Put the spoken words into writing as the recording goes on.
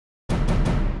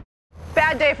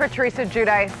Bad day for Teresa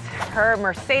Giudice. Her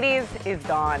Mercedes is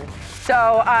gone.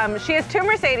 So she has two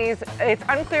Mercedes. It's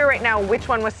unclear right now which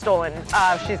one was stolen.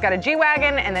 She's got a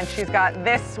G-Wagon, and then she's got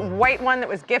this white one that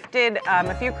was gifted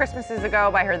a few Christmases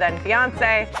ago by her then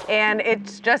fiance, and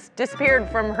it's just disappeared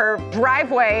from her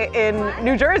driveway in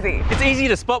New Jersey. It's easy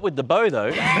to spot with the bow, though.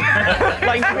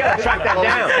 Like, you gotta track that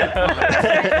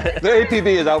down. The APB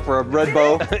is out for a red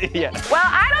bow. Yeah. Well,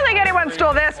 I don't think anyone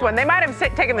stole this one. They might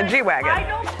have taken the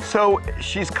G-Wagon. So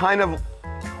she's kind of,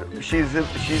 she's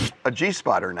a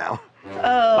G-spotter now.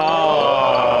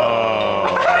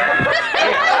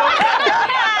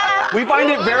 We find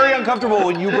it very uncomfortable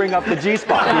when you bring up the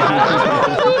G-spot.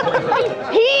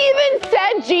 He even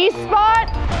said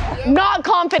G-spot, not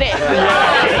confident.